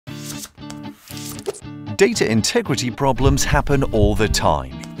Data integrity problems happen all the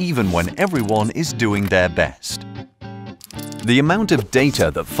time, even when everyone is doing their best. The amount of data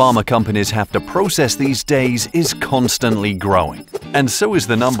that pharma companies have to process these days is constantly growing, and so is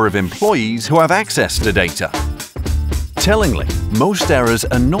the number of employees who have access to data. Tellingly, most errors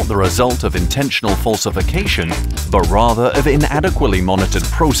are not the result of intentional falsification, but rather of inadequately monitored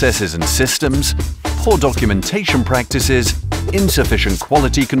processes and systems, poor documentation practices, insufficient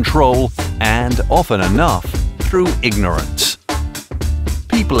quality control, and, often enough, through ignorance.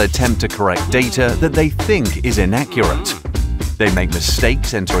 People attempt to correct data that they think is inaccurate. They make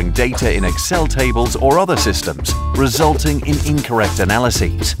mistakes entering data in Excel tables or other systems, resulting in incorrect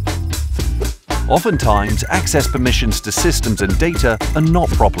analyses. Oftentimes, access permissions to systems and data are not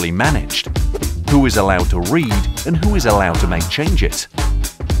properly managed. Who is allowed to read and who is allowed to make changes?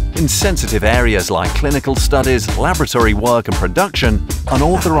 In sensitive areas like clinical studies, laboratory work and production,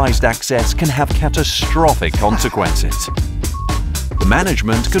 unauthorized access can have catastrophic consequences.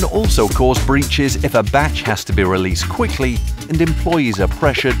 Management can also cause breaches if a batch has to be released quickly and employees are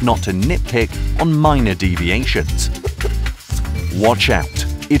pressured not to nitpick on minor deviations. Watch out!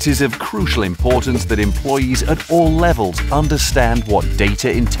 It is of crucial importance that employees at all levels understand what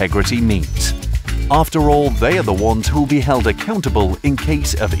data integrity means. After all, they are the ones who will be held accountable in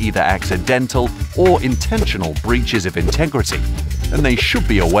case of either accidental or intentional breaches of integrity, and they should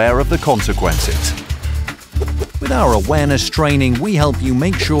be aware of the consequences. With our awareness training, we help you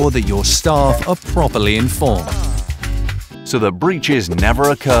make sure that your staff are properly informed, so that breaches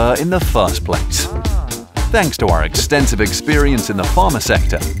never occur in the first place. Thanks to our extensive experience in the pharma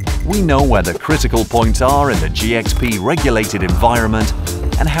sector, we know where the critical points are in the GXP-regulated environment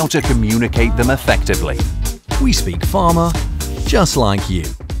and how to communicate them effectively. we speak pharma just like you.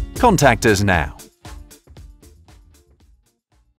 Contact us now.